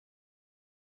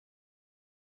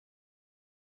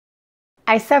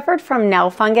I suffered from nail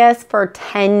fungus for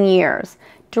 10 years.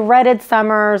 Dreaded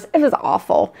summers, it was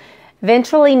awful.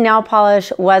 Eventually, nail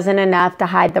polish wasn't enough to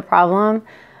hide the problem.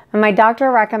 And my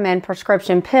doctor recommended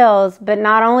prescription pills, but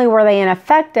not only were they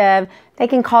ineffective, they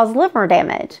can cause liver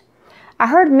damage. I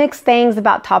heard mixed things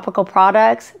about topical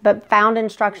products, but found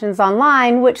instructions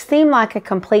online which seemed like a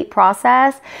complete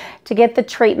process to get the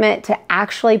treatment to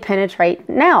actually penetrate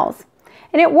nails.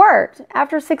 And it worked.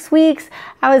 After 6 weeks,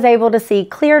 I was able to see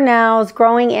clear nails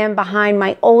growing in behind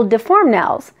my old deformed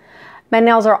nails. My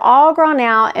nails are all grown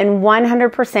out and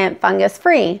 100% fungus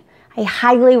free. I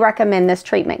highly recommend this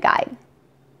treatment guide.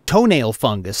 Toenail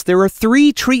fungus. There are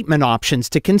 3 treatment options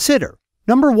to consider.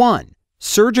 Number 1,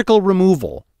 surgical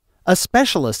removal. A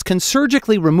specialist can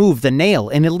surgically remove the nail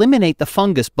and eliminate the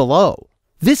fungus below.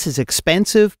 This is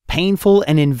expensive, painful,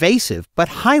 and invasive, but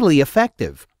highly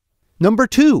effective. Number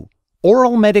 2,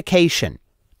 oral medication.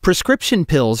 Prescription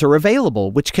pills are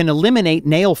available which can eliminate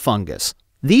nail fungus.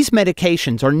 These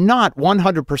medications are not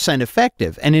 100%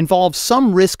 effective and involve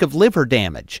some risk of liver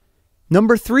damage.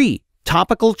 Number 3,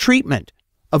 topical treatment.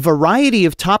 A variety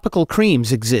of topical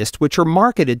creams exist which are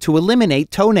marketed to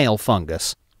eliminate toenail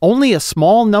fungus. Only a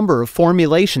small number of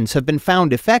formulations have been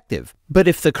found effective, but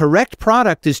if the correct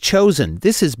product is chosen,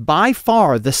 this is by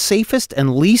far the safest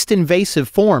and least invasive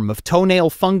form of toenail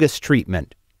fungus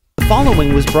treatment. The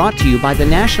following was brought to you by the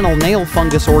National Nail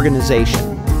Fungus Organization.